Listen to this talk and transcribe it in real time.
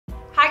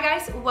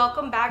guys,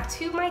 welcome back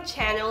to my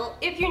channel.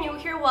 If you're new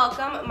here,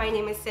 welcome. My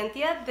name is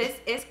Cynthia. This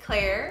is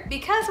Claire.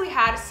 Because we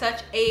had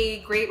such a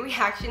great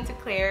reaction to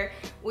Claire,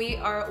 we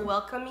are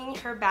welcoming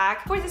her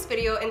back for this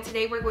video, and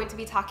today we're going to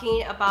be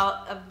talking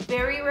about a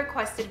very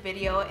requested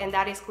video, and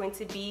that is going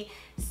to be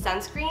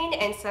sunscreen.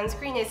 And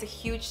sunscreen is a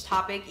huge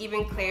topic.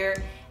 Even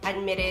Claire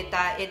admitted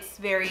that it's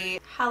very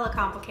hella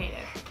complicated.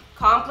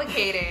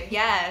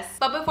 Yes.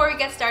 But before we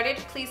get started,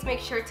 please make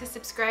sure to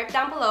subscribe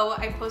down below.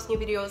 I post new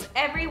videos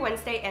every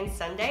Wednesday and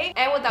Sunday.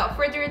 And without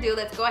further ado,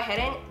 let's go ahead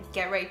and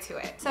get right to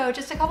it. So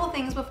just a couple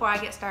things before I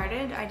get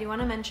started. I do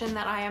want to mention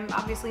that I am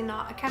obviously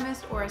not a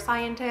chemist or a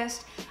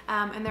scientist,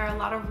 and there are a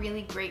lot of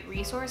really great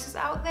resources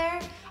out there.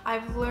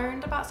 I've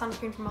learned about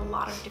sunscreen from a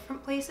lot of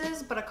different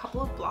places, but a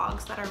couple of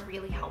blogs that are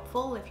really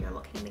helpful if you're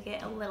looking to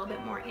get a little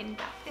bit more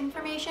in-depth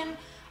information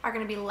are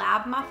going to be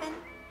Lab Muffin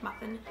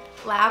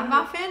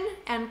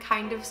and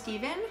Kind of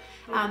Steven.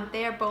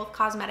 They are both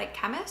cosmetic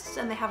chemists,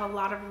 and they have a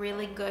lot of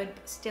really good,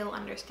 still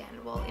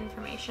understandable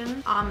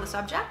information on the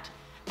subject.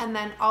 And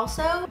then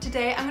also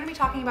today I'm going to be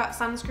talking about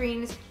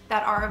sunscreens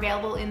that are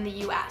available in the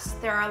US.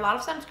 There are a lot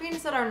of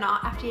sunscreens that are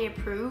not FDA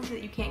approved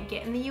that you can't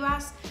get in the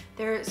US.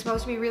 They're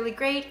supposed to be really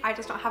great. I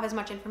just don't have as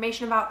much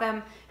information about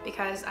them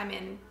because I'm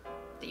in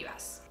the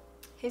US.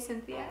 Hey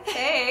Cynthia.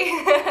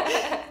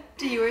 Hey.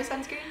 Do you wear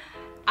sunscreen?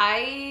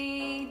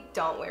 I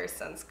don't wear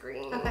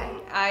sunscreen. Okay.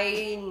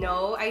 I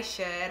know I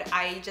should.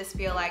 I just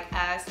feel like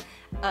as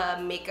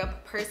a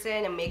makeup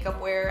person, a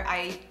makeup wearer,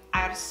 I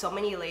add so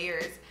many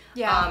layers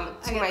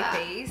to my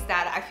face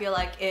that I feel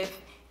like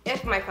if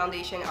my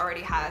foundation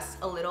already has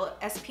a little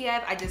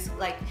SPF, I just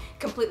like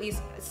completely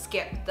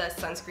skip the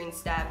sunscreen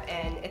step,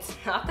 and it's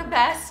not the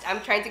best. I'm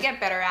trying to get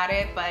better at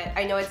it, but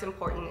I know it's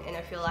important, and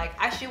I feel like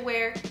I should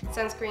wear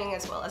sunscreen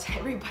as well as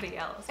everybody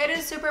else. It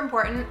is super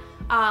important.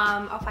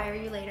 I'll fire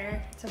you later,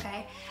 it's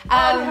okay. No.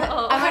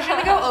 I'm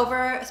actually gonna go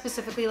over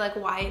specifically like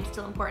why it's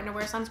still important to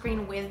wear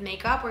sunscreen with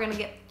makeup. We're gonna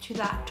get to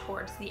that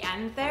towards the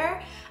end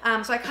there.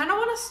 So I kind of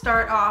want to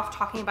start off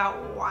talking about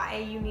why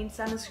you need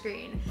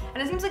sunscreen.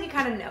 And it seems like you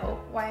kind of know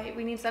why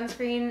we need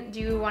sunscreen. Do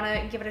you want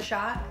to give it a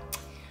shot?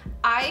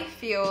 I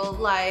feel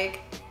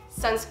like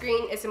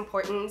sunscreen is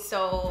important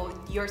so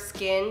your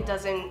skin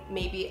doesn't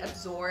maybe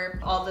absorb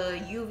all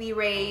the UV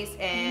rays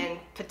and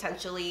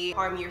potentially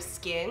harm your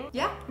skin.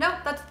 Yeah, no,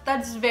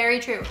 that's very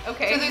true.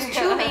 Okay. So there's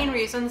two main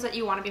reasons that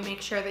you want to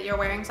make sure that you're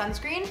wearing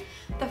sunscreen.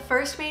 The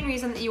first main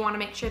reason that you want to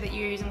make sure that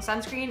you're using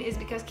sunscreen is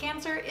because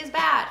cancer is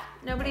bad.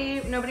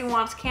 Nobody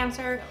wants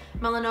cancer.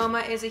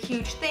 Melanoma is a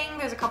huge thing.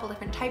 There's a couple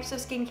different types of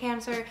skin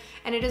cancer,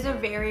 and it is a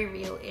very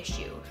real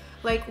issue.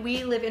 Like,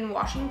 we live in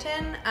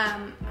Washington.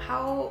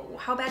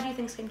 How bad do you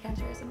think skin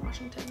cancer is in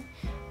Washington?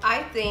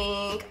 I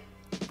think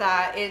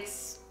that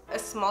it's a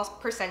small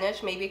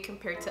percentage maybe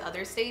compared to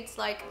other states,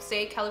 like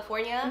say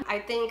California. I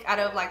think out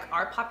of like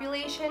our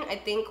population, I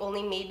think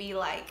only maybe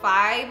like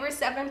 5 or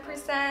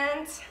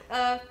 7%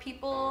 of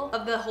people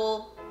of the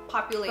whole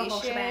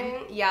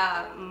population,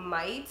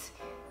 might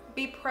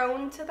be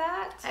prone to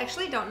that. I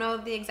actually don't know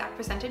the exact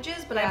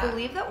percentages, but I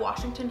believe that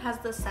Washington has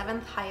the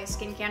 7th highest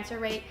skin cancer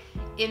rate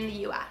in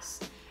the US.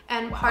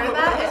 And part of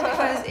that is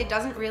because it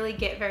doesn't really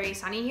get very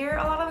sunny here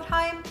a lot of the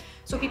time,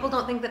 so people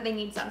don't think that they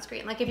need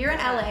sunscreen. Like if you're in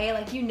LA,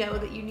 like you know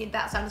that you need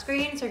that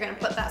sunscreen, so you're gonna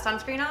put that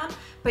sunscreen on.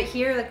 But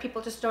here, like people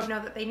just don't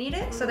know that they need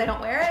it, so they don't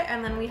wear it,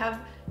 and then we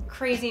have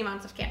crazy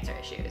amounts of cancer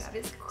issues. That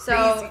is crazy.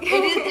 So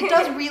it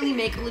does really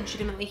make a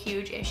legitimately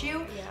huge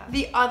issue. Yeah.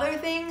 The other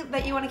thing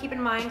that you want to keep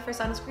in mind for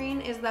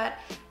sunscreen is that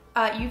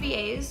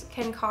UVAs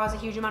can cause a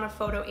huge amount of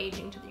photo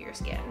aging to your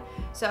skin.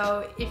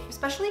 So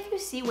especially if you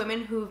see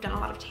women who've done a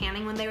lot of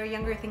tanning when they were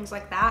younger, things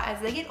like that,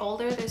 as they get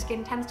older, their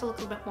skin tends to look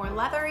a little bit more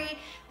leathery.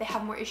 They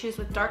have more issues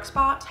with dark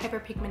spots,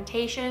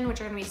 hyperpigmentation,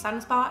 which are gonna be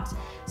sunspots.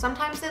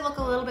 Sometimes they look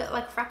a little bit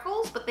like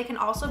freckles, but they can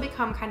also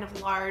become kind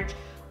of large,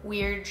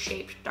 weird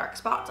shaped dark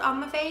spots on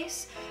the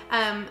face.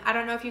 I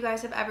don't know if you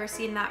guys have ever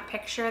seen that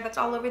picture that's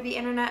all over the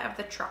internet of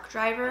the truck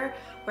driver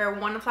where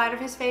one side of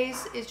his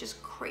face is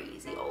just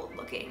crazy old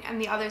looking and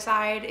the other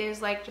side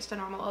is like just a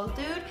normal old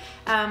dude.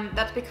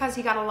 That's because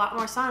he got a lot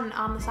more sun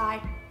on the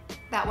side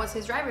that was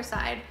his driver's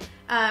side.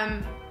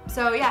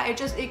 So yeah,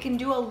 it can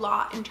do a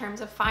lot in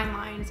terms of fine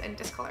lines and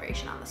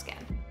discoloration on the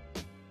skin.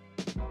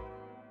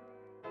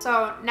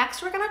 So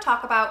next we're gonna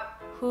talk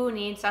about who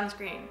needs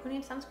sunscreen. Who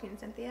needs sunscreen,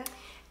 Cynthia?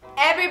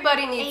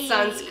 Everybody needs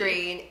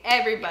sunscreen.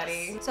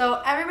 Everybody. Yes.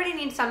 So everybody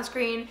needs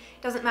sunscreen.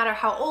 Doesn't matter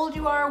how old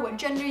you are, what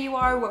gender you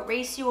are, what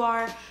race you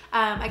are.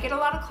 I get a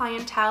lot of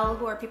clientele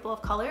who are people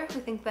of color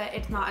who think that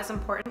it's not as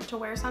important to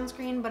wear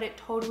sunscreen, but it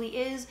totally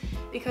is,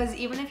 because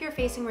even if you're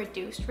facing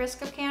reduced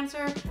risk of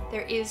cancer,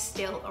 there is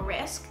still a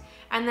risk.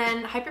 And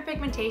then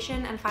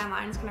hyperpigmentation and fine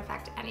lines can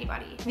affect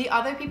anybody. The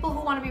other people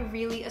who want to be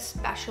really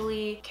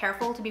especially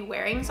careful to be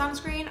wearing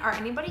sunscreen are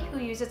anybody who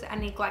uses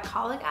any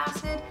glycolic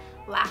acid,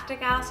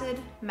 lactic acid,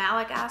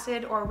 malic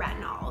acid, or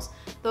retinols.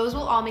 Those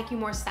will all make you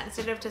more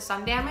sensitive to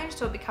sun damage,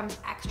 so it becomes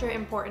extra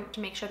important to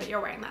make sure that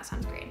you're wearing that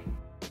sunscreen.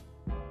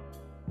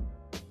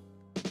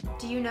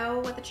 Do you know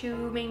what the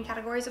two main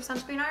categories of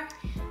sunscreen are?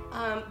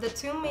 The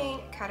two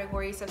main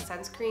categories of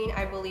sunscreen,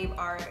 I believe,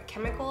 are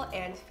chemical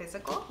and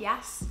physical.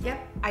 Yes.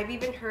 Yep. I've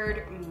even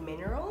heard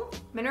mineral.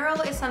 Mineral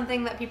is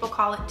something that people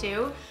call it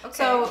too. Okay.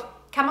 So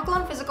chemical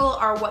and physical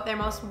are what they're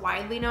most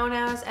widely known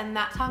as, and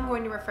that's how I'm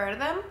going to refer to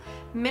them.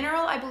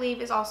 Mineral, I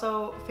believe, is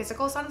also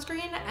physical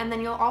sunscreen, and then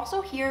you'll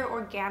also hear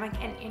organic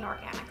and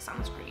inorganic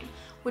sunscreen,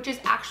 which is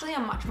actually a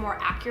much more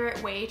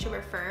accurate way to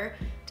refer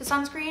to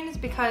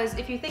sunscreens, because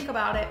if you think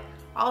about it,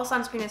 all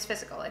sunscreen is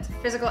physical. It's a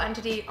physical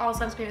entity. All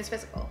sunscreen is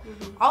physical.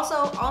 Also,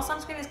 all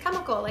sunscreen is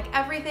chemical. Like,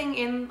 everything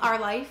in our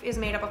life is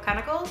made up of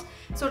chemicals.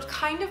 So it's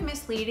kind of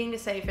misleading to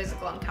say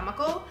physical and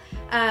chemical.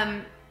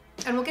 And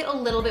we'll get a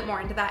little bit more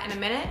into that in a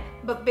minute.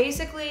 But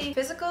basically,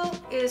 physical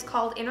is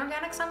called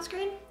inorganic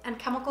sunscreen and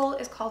chemical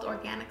is called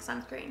organic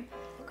sunscreen.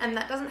 And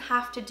that doesn't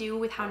have to do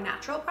with how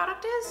natural a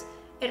product is.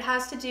 It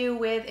has to do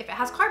with if it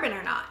has carbon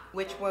or not.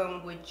 Which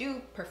one would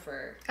you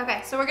prefer?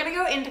 Okay, so we're gonna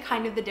go into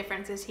kind of the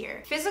differences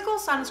here. Physical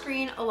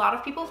sunscreen, a lot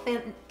of people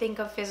think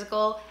of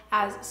physical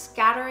as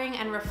scattering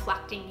and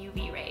reflecting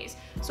UV rays.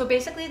 So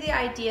basically the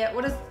idea,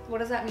 what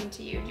does that mean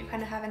to you? Do you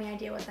kind of have any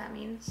idea what that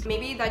means?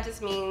 Maybe that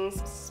just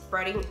means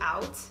spreading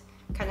out,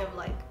 kind of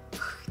like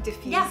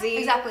diffusing. Yeah,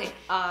 exactly.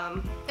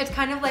 It's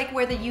kind of like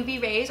where the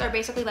UV rays are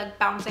basically like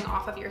bouncing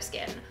off of your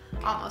skin,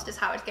 almost is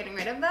how it's getting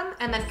rid of them.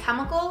 And then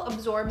chemical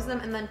absorbs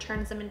them and then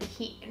turns them into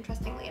heat,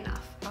 interestingly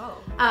enough.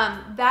 Oh.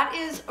 That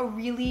is a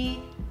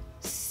really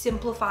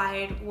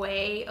simplified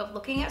way of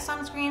looking at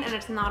sunscreen, and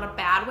it's not a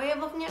bad way of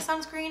looking at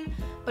sunscreen,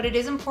 but it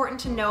is important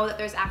to know that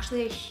there's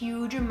actually a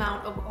huge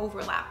amount of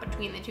overlap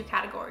between the two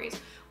categories,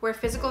 where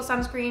physical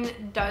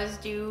sunscreen does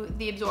do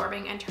the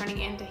absorbing and turning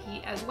into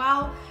heat as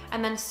well,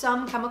 and then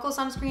some chemical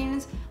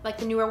sunscreens, like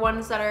the newer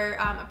ones that are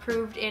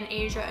approved in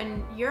Asia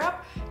and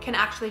Europe, can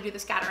actually do the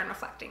scatter and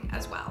reflecting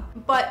as well.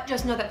 But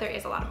just know that there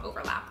is a lot of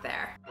overlap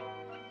there.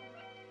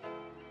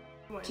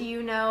 Do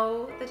you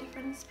know the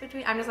difference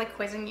between, I'm just like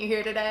quizzing you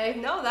here today.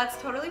 No, that's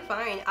totally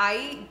fine.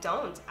 I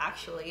don't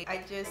actually.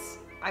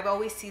 I've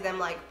always see them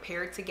like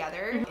paired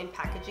together in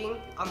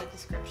packaging on the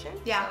description.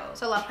 Yeah,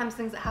 so a lot of times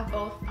things that have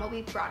both will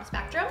be broad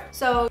spectrum.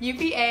 So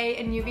UVA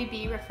and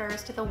UVB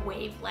refers to the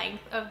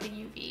wavelength of the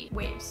UV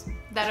waves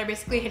that are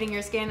basically hitting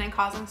your skin and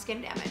causing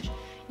skin damage.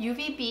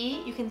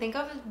 UVB, you can think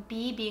of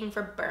B being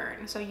for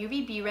burn. So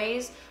UVB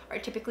rays are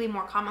typically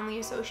more commonly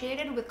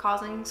associated with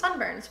causing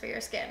sunburns for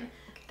your skin.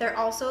 They're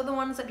also the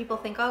ones that people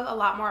think of a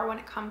lot more when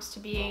it comes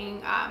to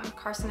being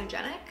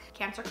carcinogenic,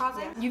 cancer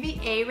causing. Yeah.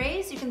 UVA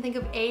rays, you can think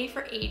of A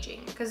for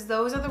aging, because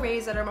those are the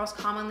rays that are most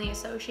commonly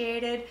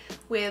associated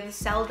with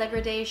cell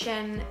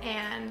degradation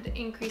and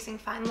increasing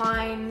fine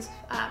lines,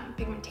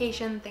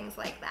 pigmentation, things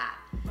like that.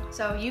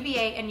 So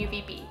UVA and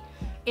UVB.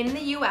 In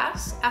the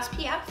US,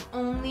 SPF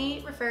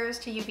only refers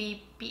to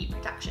UVB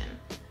protection.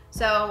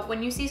 So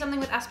when you see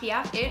something with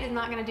SPF, it is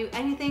not going to do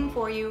anything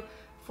for you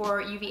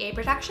for UVA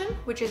protection,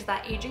 which is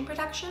that aging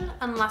protection,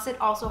 unless it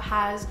also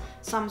has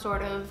some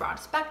sort of broad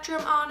spectrum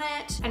on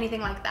it,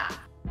 anything like that.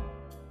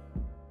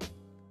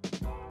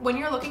 When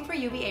you're looking for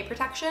UVA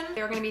protection,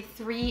 there are going to be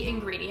 3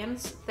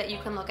 ingredients that you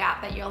can look at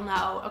that you'll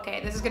know,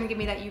 okay, this is going to give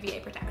me that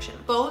UVA protection.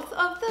 Both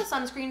of the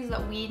sunscreens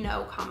that we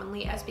know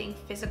commonly as being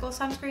physical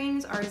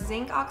sunscreens are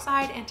zinc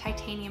oxide and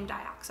titanium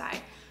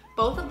dioxide.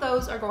 Both of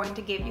those are going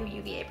to give you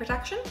UVA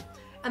protection.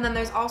 And then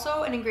there's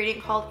also an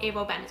ingredient called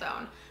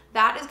avobenzone.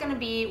 That is going to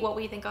be what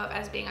we think of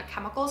as being a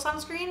chemical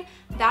sunscreen.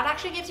 That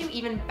actually gives you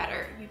even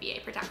better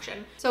UVA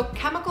protection. So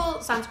chemical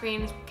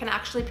sunscreens can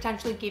actually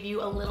potentially give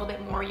you a little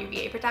bit more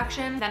UVA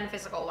protection than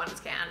physical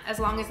ones can, as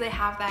long as they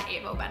have that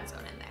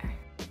avobenzone in there.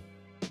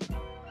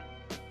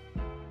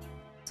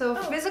 So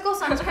physical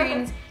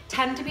sunscreens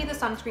tend to be the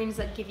sunscreens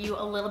that give you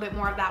a little bit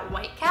more of that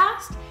white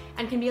cast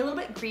and can be a little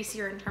bit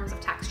greasier in terms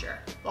of texture,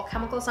 while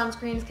chemical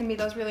sunscreens can be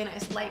those really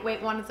nice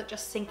lightweight ones that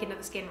just sink into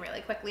the skin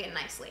really quickly and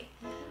nicely.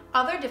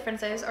 Other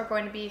differences are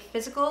going to be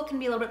physical can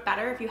be a little bit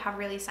better if you have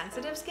really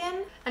sensitive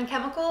skin, and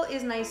chemical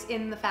is nice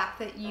in the fact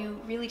that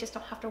you really just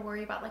don't have to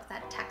worry about like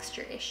that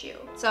texture issue.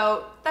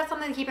 So that's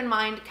something to keep in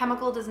mind.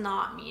 Chemical does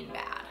not mean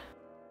bad.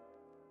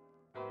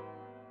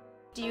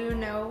 Do you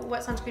know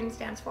what sunscreen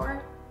stands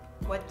for?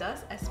 What does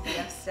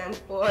SPF stand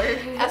for?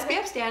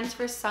 SPF stands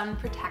for sun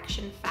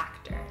protection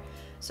factor.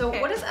 So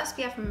what does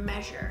SPF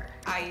measure?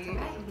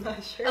 I'm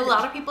not sure. A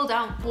lot of people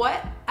don't.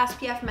 What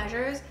SPF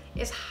measures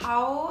is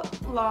how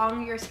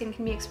long your skin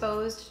can be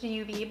exposed to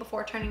UV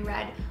before turning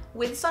red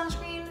with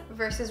sunscreen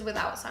versus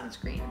without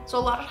sunscreen. So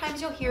a lot of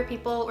times you'll hear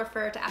people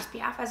refer to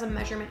SPF as a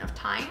measurement of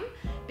time,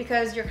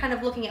 because you're kind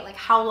of looking at like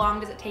how long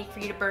does it take for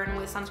you to burn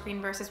with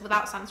sunscreen versus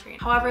without sunscreen.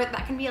 However,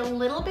 that can be a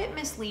little bit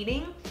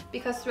misleading,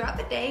 because throughout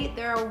the day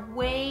there are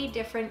way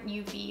different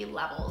UV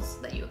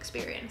levels that you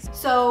experience.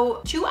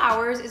 So 2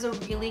 hours is a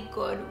really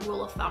good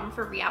rule of thumb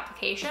for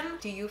reapplication.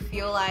 Do you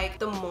feel like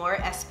the more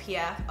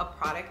SPF a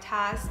product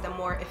has, the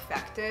more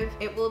effective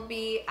it will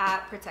be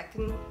at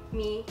protecting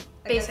me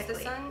against the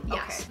sun?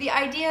 Yes. Okay. The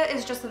idea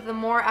is just that the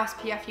more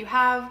SPF you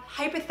have,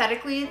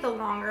 hypothetically, the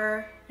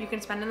longer you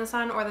can spend in the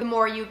sun, or the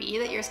more UV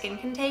that your skin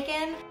can take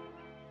in.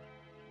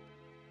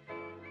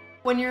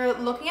 When you're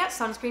looking at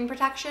sunscreen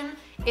protection,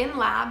 in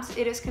labs,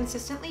 it is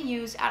consistently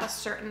used at a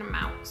certain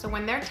amount. So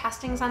when they're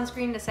testing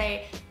sunscreen to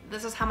say,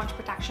 this is how much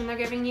protection they're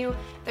giving you,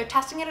 they're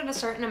testing it at a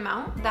certain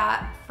amount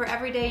that for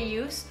everyday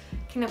use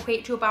can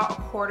equate to about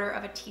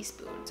 1/4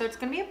 teaspoon. So it's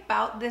gonna be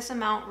about this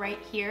amount right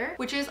here,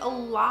 which is a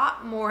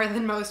lot more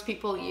than most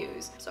people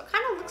use. So it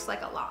kind of looks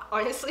like a lot.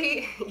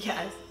 Honestly,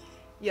 yes.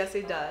 Yes,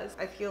 it does.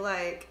 I feel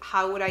like,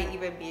 how would I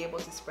even be able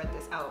to spread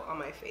this out on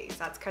my face?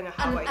 That's kind of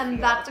how I feel.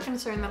 And that's a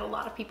concern that a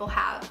lot of people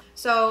have.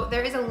 So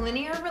there is a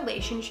linear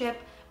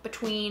relationship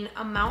between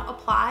amount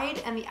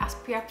applied and the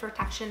SPF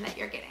protection that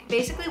you're getting.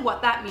 Basically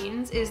what that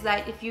means is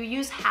that if you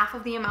use half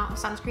of the amount of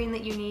sunscreen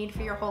that you need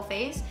for your whole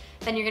face,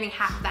 then you're getting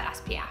half of that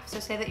SPF. So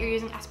say that you're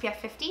using SPF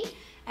 50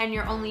 and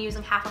you're only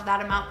using half of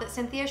that amount that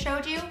Cinthia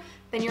showed you,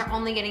 then you're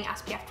only getting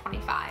SPF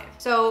 25.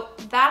 So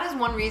that is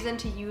one reason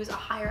to use a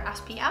higher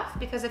SPF,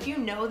 because if you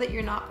know that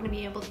you're not gonna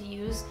be able to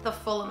use the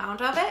full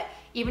amount of it,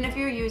 even if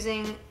you're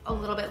using a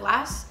little bit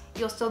less,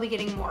 you'll still be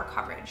getting more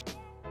coverage.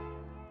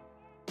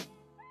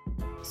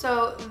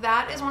 So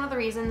that is one of the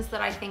reasons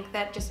that I think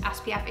that just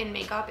SPF in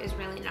makeup is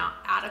really not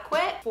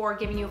adequate for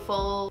giving you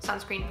full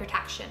sunscreen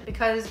protection,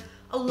 because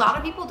a lot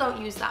of people don't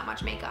use that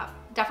much makeup.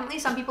 Definitely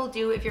some people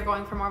do if you're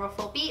going for more of a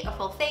full beat, a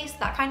full face,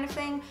 that kind of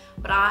thing,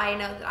 but I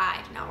know that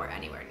I do not wear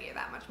anywhere near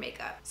that much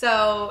makeup.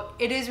 So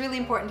it is really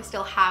important to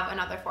still have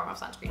another form of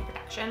sunscreen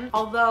protection.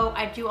 Although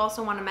I do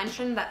also want to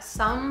mention that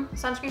some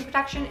sunscreen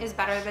protection is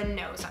better than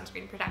no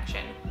sunscreen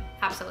protection.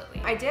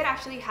 Absolutely. I did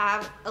actually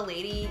have a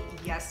lady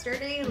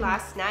yesterday,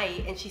 last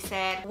night, and she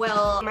said,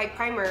 well, my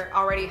primer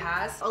already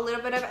has a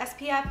little bit of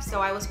SPF,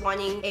 so I was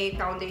wanting a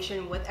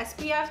foundation with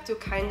SPF to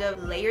kind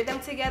of layer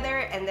them together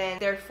and then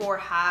therefore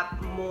have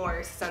more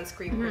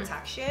sunscreen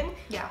protection.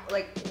 Yeah.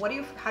 Like, how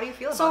do you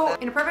feel about that? So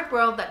in a perfect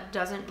world, that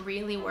doesn't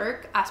really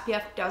work.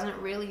 SPF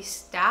doesn't really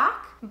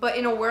stack, but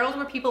in a world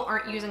where people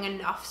aren't using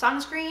enough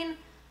sunscreen,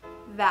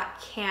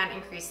 that can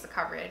increase the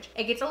coverage.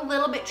 It gets a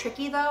little bit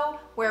tricky though,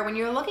 where when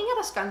you're looking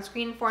at a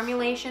sunscreen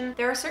formulation,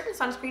 there are certain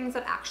sunscreens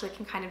that actually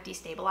can kind of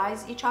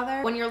destabilize each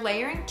other. When you're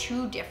layering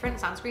two different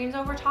sunscreens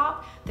over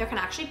top, there can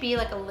actually be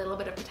like a little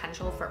bit of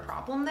potential for a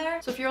problem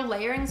there. So if you're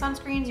layering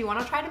sunscreens, you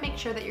want to try to make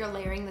sure that you're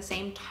layering the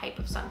same type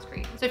of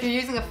sunscreen. So if you're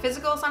using a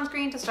physical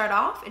sunscreen to start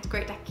off, it's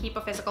great to keep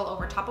a physical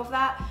over top of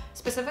that.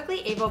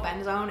 Specifically,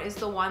 avobenzone is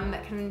the one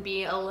that can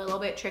be a little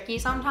bit tricky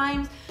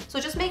sometimes. So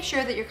just make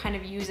sure that you're kind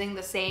of using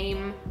the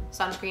same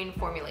sunscreen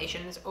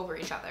formulations over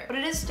each other. But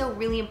it is still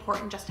really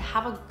important just to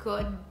have a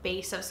good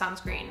base of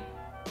sunscreen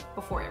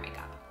before your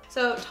makeup.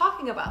 So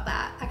talking about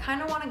that, I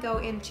kind of want to go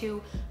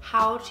into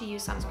how to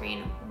use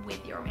sunscreen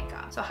with your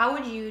makeup. So how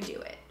would you do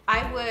it?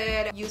 I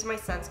would use my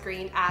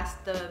sunscreen as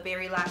the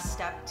very last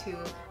step to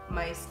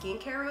my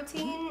skincare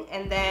routine,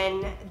 and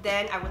then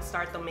I would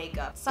start the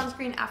makeup.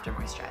 Sunscreen after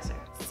moisturizer.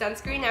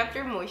 Sunscreen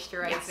after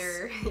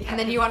moisturizer. Yes. Yes. And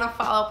then you want to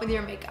follow up with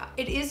your makeup.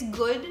 It is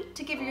good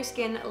to give your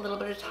skin a little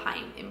bit of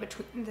time in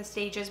between the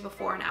stages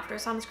before and after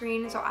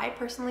sunscreen. So I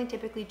personally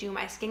typically do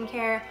my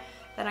skincare,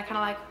 then I kind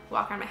of like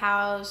walk around my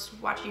house,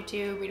 watch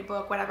YouTube, read a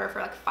book, whatever, for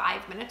like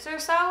 5 minutes or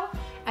so.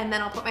 And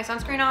then I'll put my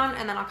sunscreen on,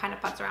 and then I'll kind of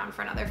putz around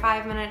for another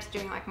 5 minutes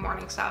doing like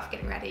morning stuff,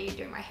 getting ready,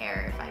 doing my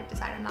hair if I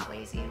decide I'm not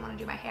lazy and want to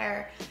do my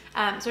hair.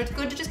 So it's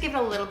good to just give it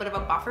a little bit of a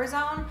buffer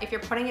zone. If you're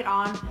putting it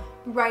on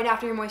right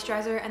after your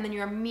moisturizer and then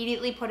you're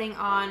immediately putting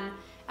on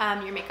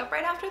your makeup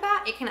right after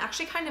that, it can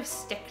actually kind of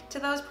stick to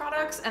those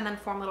products and then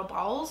form little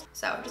balls.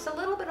 So just a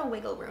little bit of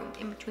wiggle room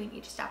in between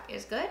each step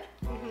is good.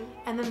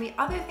 And then the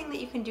other thing that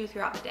you can do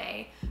throughout the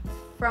day,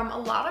 from a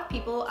lot of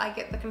people, I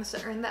get the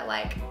concern that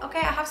like, okay,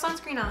 I have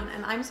sunscreen on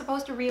and I'm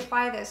supposed to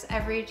reapply this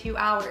every 2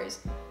 hours.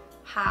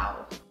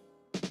 How?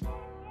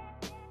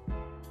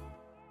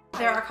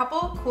 There are a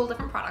couple cool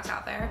different products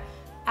out there.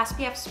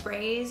 SPF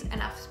sprays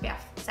and SPF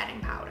setting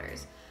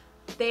powders.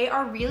 They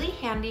are really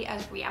handy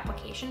as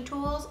reapplication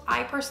tools.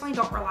 I personally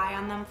don't rely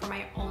on them for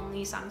my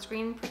only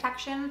sunscreen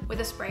protection. With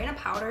a spray and a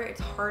powder, it's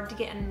hard to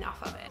get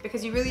enough of it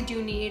because you really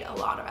do need a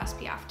lot of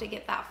SPF to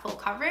get that full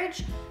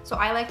coverage. So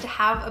I like to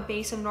have a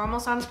base of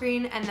normal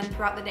sunscreen, and then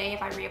throughout the day,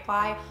 if I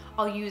reapply,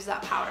 I'll use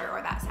that powder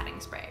or that setting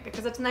spray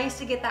because it's nice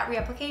to get that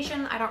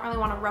reapplication. I don't really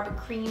want to rub a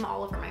cream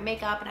all over my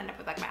makeup and end up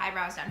with like my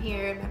eyebrows down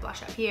here and my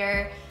blush up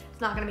here.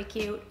 Not gonna be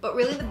cute. But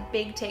really the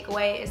big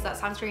takeaway is that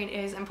sunscreen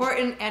is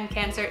important and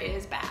cancer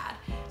is bad.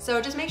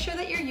 So just make sure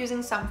that you're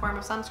using some form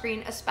of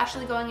sunscreen,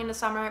 especially going into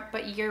summer,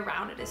 but year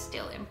round it is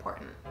still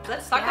important.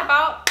 Let's talk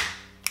about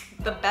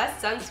the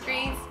best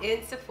sunscreens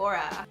in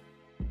Sephora.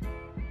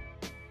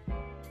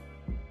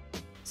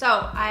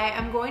 So I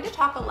am going to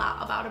talk a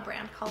lot about a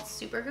brand called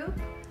Supergoop.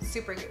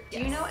 Supergoop, yes. Do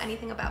you know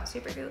anything about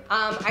Supergoop?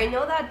 I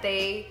know that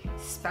they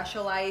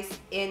specialize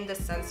in the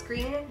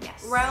sunscreen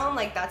realm.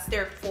 Like that's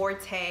their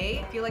forte.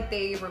 I feel like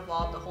they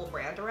revolve the whole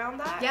brand around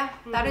that. Yeah,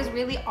 that is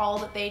really all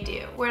that they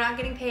do. We're not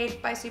getting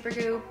paid by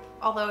Supergoop.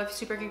 Although if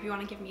Supergoop, you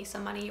want to give me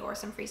some money or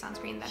some free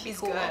sunscreen, that'd be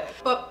cool. Good.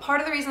 But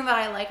part of the reason that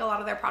I like a lot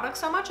of their products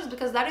so much is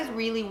because that is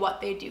really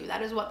what they do.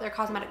 That is what their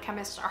cosmetic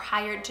chemists are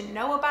hired to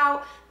know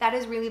about. That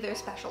is really their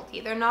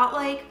specialty. They're not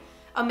like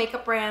a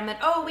makeup brand that,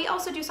 oh, we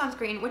also do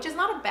sunscreen, which is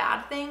not a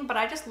bad thing, but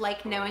I just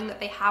like knowing that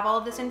they have all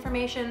of this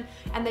information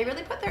and they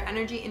really put their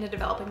energy into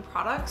developing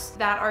products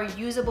that are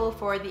usable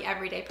for the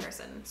everyday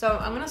person. So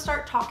I'm gonna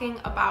start talking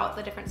about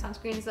the different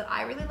sunscreens that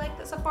I really like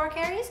that Sephora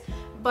carries,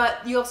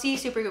 but you'll see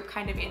Supergoop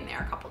kind of in there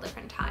a couple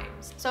different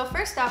times. So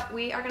first up,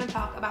 we are gonna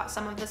talk about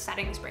some of the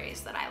setting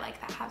sprays that I like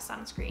that have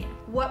sunscreen.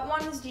 What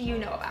ones do you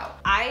know about?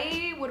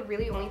 I would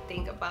really only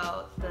think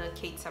about the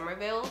Kate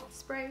Somerville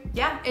spray.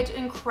 Yeah, it's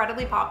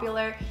incredibly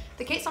popular.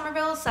 The Kate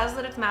Somerville says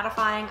that it's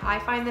mattifying. I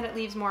find that it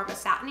leaves more of a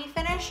satiny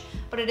finish,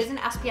 but it is an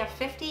SPF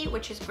 50,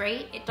 which is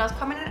great. It does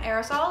come in an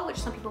aerosol, which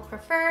some people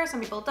prefer, some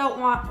people don't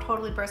want.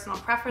 Totally personal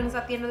preference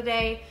at the end of the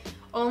day.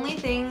 Only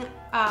thing,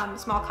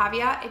 small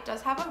caveat, it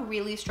does have a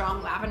really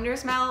strong lavender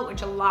smell,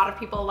 which a lot of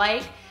people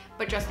like,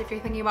 but just if you're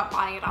thinking about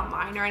buying it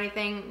online or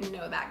anything,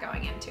 know that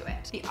going into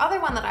it. The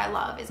other one that I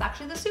love is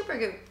actually the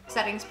Supergoop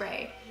setting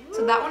spray.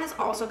 So that one is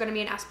also gonna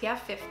be an SPF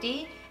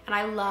 50, and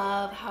I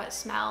love how it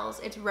smells.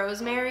 It's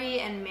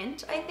rosemary and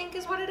mint, I think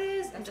is what it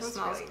is. It just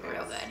smells really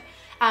real good.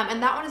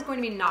 And that one is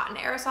going to be not an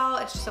aerosol,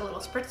 it's just a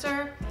little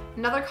spritzer.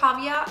 Another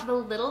caveat, the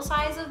little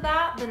size of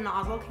that, the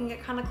nozzle can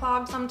get kind of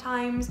clogged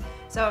sometimes.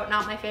 So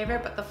not my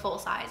favorite, but the full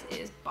size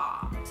is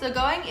bomb. So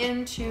going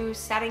into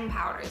setting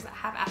powders that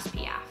have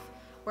SPF,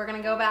 we're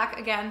gonna go back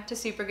again to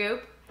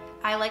Supergoop.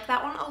 I like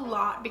that one a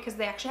lot because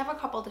they actually have a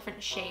couple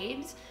different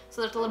shades,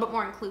 so it's a little bit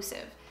more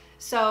inclusive.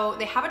 So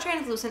they have a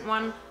translucent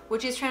one,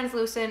 which is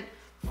translucent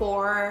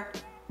for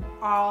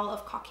all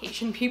of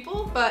Caucasian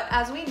people, but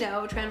as we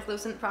know,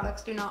 translucent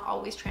products do not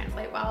always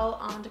translate well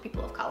onto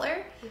people of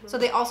color. So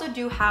they also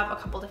do have a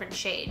couple different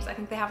shades. I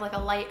think they have like a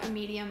light, a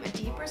medium, a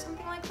deep, or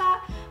something like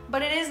that.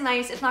 But it is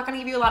nice. It's not going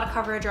to give you a lot of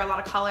coverage or a lot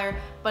of color,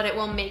 but it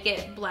will make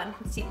it blend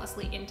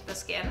seamlessly into the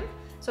skin.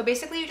 So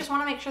basically you just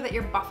want to make sure that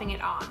you're buffing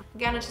it on.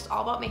 Again, it's just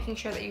all about making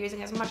sure that you're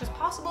using as much as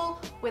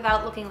possible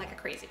without looking like a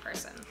crazy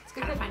person. It's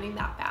kind of finding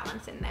that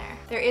balance in there.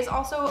 There is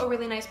also a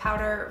really nice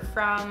powder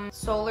from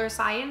Solar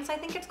Science, I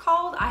think it's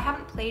called. I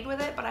haven't played with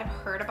it, but I've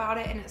heard about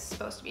it and it's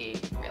supposed to be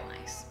real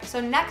nice.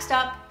 So next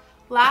up,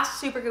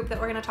 last Supergoop that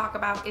we're gonna talk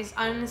about is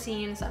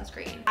Unseen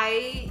Sunscreen.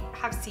 I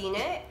have seen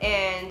it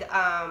and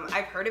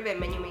I've heard of it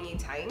many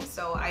times,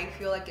 so I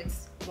feel like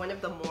it's one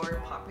of the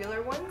more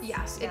popular ones.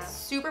 Yes, yeah. It's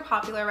super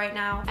popular right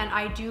now and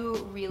I do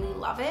really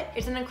love it.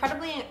 It's an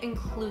incredibly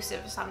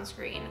inclusive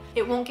sunscreen.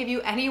 It won't give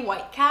you any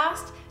white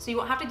cast, so you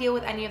won't have to deal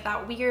with any of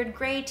that weird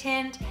gray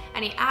tint,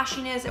 any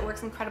ashiness. It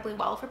works incredibly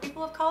well for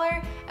people of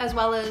color as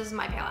well as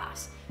my pale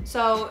ass.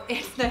 So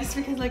it's nice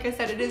because, like I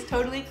said, it is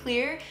totally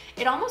clear.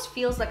 It almost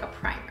feels like a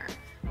primer,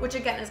 which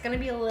again is going to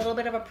be a little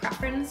bit of a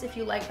preference if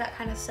you like that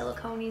kind of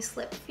silicone-y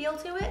slip feel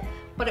to it,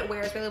 but it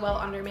wears really well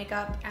under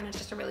makeup and it's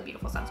just a really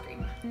beautiful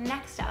sunscreen.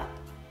 Next up,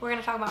 we're going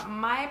to talk about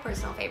my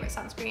personal favorite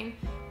sunscreen,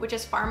 which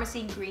is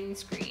Pharmacy Green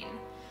Screen.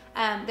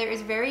 There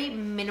is very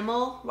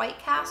minimal white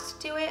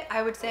cast to it.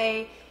 I would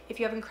say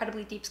if you have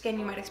incredibly deep skin,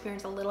 you might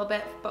experience a little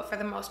bit, but for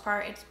the most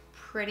part, it's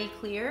pretty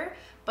clear,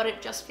 but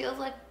it just feels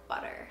like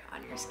butter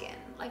on your skin.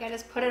 Like I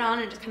just put it on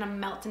and it just kind of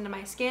melts into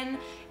my skin.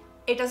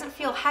 It doesn't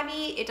feel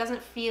heavy, it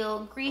doesn't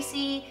feel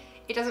greasy,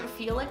 it doesn't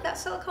feel like that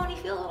silicone-y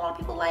feel that a lot of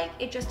people like.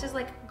 It just is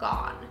like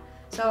gone.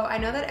 So I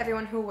know that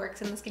everyone who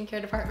works in the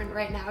skincare department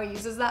right now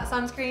uses that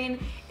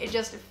sunscreen. It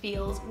just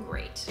feels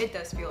great. It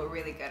does feel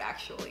really good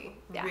actually.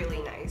 Yeah.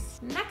 Really nice.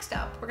 Next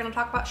up, we're gonna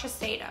talk about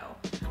Shiseido.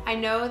 I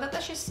know that the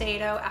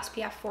Shiseido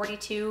SPF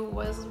 42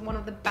 was one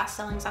of the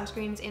best-selling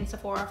sunscreens in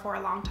Sephora for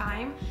a long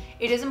time.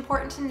 It is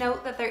important to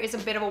note that there is a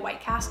bit of a white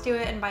cast to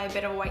it, and by a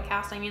bit of a white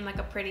cast, I mean like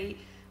a pretty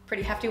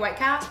hefty white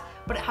cast,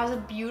 but it has a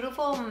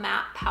beautiful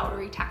matte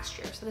powdery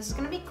texture. So this is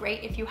gonna be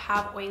great if you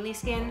have oily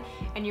skin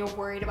and you're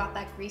worried about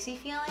that greasy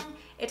feeling.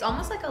 It's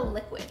almost like a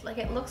liquid, like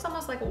it looks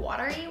almost like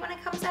watery when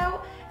it comes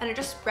out, and it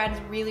just spreads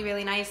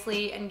really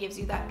nicely and gives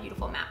you that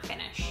beautiful matte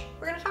finish.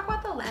 We're gonna talk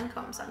about the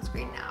Lancome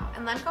sunscreen now.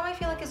 And Lancome I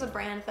feel like is a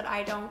brand that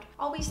I don't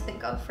always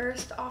think of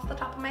first off the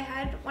top of my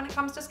head when it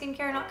comes to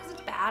skincare, not because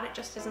it's bad, it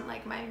just isn't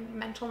like my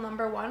mental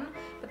number one,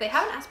 but they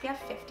have an SPF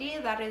 50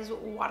 that is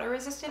water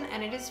resistant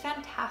and it is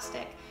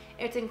fantastic.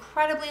 It's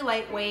incredibly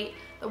lightweight.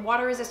 The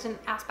water resistant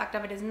aspect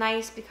of it is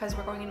nice because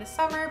we're going into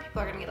summer,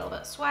 people are gonna get a little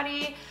bit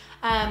sweaty,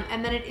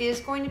 and then it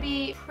is going to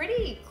be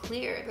pretty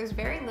clear. There's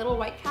very little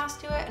white cast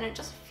to it and it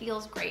just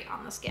feels great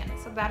on the skin.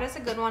 So that is a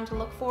good one to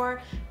look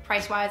for.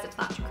 Price-wise, it's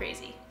not too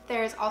crazy.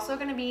 There's also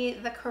gonna be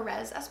the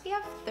Carez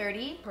SPF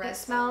 30. It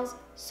smells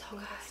so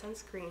good.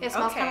 Sunscreen. It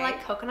smells kind of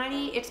like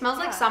coconutty. It smells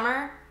like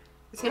summer.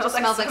 It just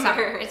smells like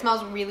summer. It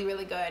smells really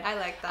good. I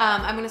like that.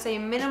 I'm gonna say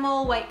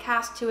minimal white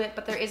cast to it,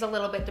 but there is a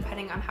little bit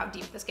depending on how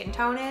deep the skin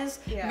tone is.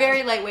 Yeah.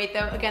 Very lightweight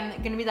though.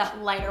 Again, gonna be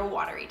that lighter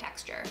watery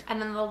texture.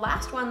 And then the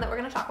last one that we're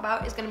gonna talk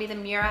about is gonna be the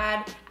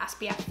Murad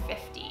SPF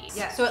 50.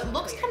 Yes, so it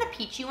looks kind of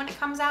peachy when it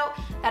comes out.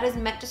 That is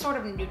meant to sort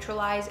of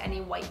neutralize any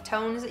white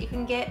tones that you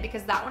can get,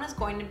 because that one is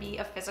going to be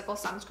a physical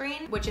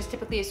sunscreen, which is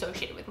typically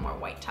associated with more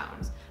white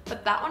tones.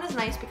 But that one is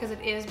nice because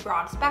it is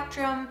broad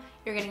spectrum.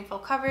 You're getting full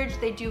coverage.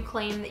 They do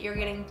claim that you're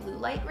getting blue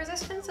light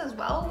resistance as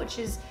well, which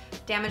is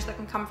damage that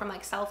can come from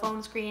like cell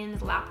phone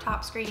screens,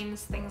 laptop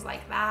screens, things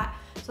like that.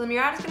 So the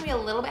Murad is gonna be a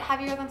little bit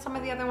heavier than some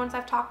of the other ones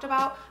I've talked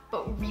about,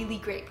 but really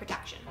great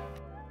protection.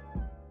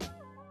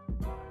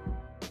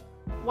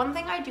 One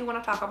thing I do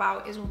want to talk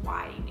about is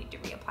why you need to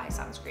reapply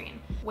sunscreen.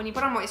 When you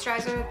put on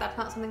moisturizer, that's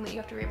not something that you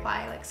have to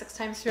reapply like 6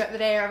 times throughout the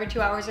day or every 2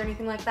 hours or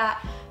anything like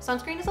that.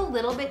 Sunscreen is a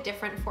little bit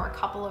different for a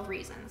couple of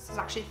reasons. There's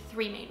actually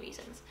 3 main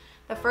reasons.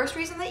 The first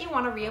reason that you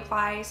want to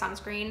reapply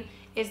sunscreen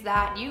is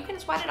that you can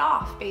sweat it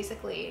off,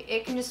 basically.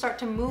 It can just start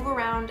to move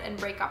around and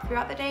break up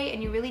throughout the day,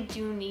 and you really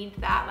do need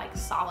that like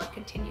solid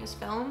continuous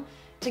film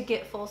to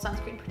get full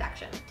sunscreen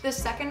protection. The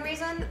second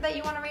reason that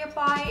you want to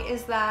reapply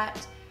is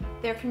that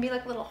there can be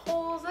like little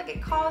holes that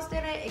get caused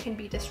in it. It can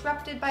be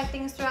disrupted by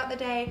things throughout the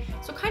day.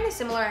 So kind of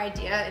similar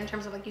idea in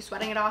terms of like you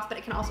sweating it off, but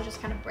it can also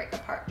just kind of break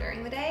apart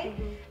during the day.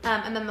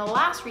 And then the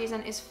last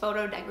reason is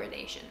photo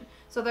degradation.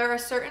 So there are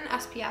certain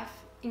SPF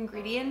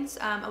ingredients,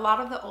 a lot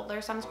of the older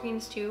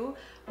sunscreens too,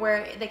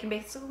 where they can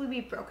basically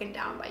be broken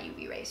down by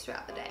UV rays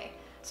throughout the day.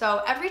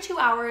 So every 2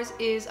 hours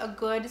is a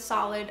good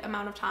solid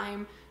amount of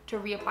time to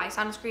reapply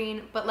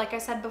sunscreen, but like I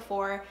said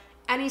before,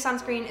 any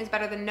sunscreen is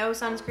better than no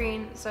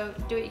sunscreen, so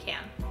do what you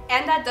can.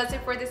 And that does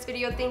it for this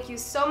video. Thank you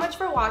so much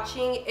for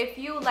watching. If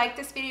you liked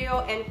this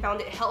video and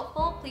found it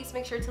helpful, please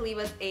make sure to leave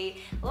us a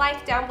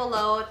like down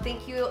below.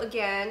 Thank you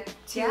again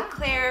to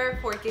Claire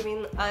for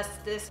giving us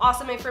this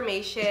awesome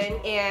information.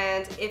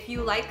 And if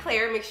you like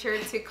Claire, make sure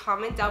to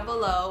comment down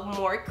below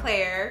more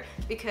Claire,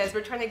 because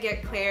we're trying to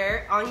get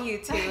Claire on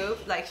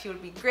YouTube. Like, she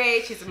would be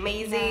great. She's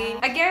amazing.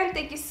 Again,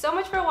 thank you so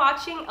much for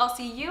watching. I'll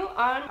see you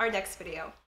on our next video.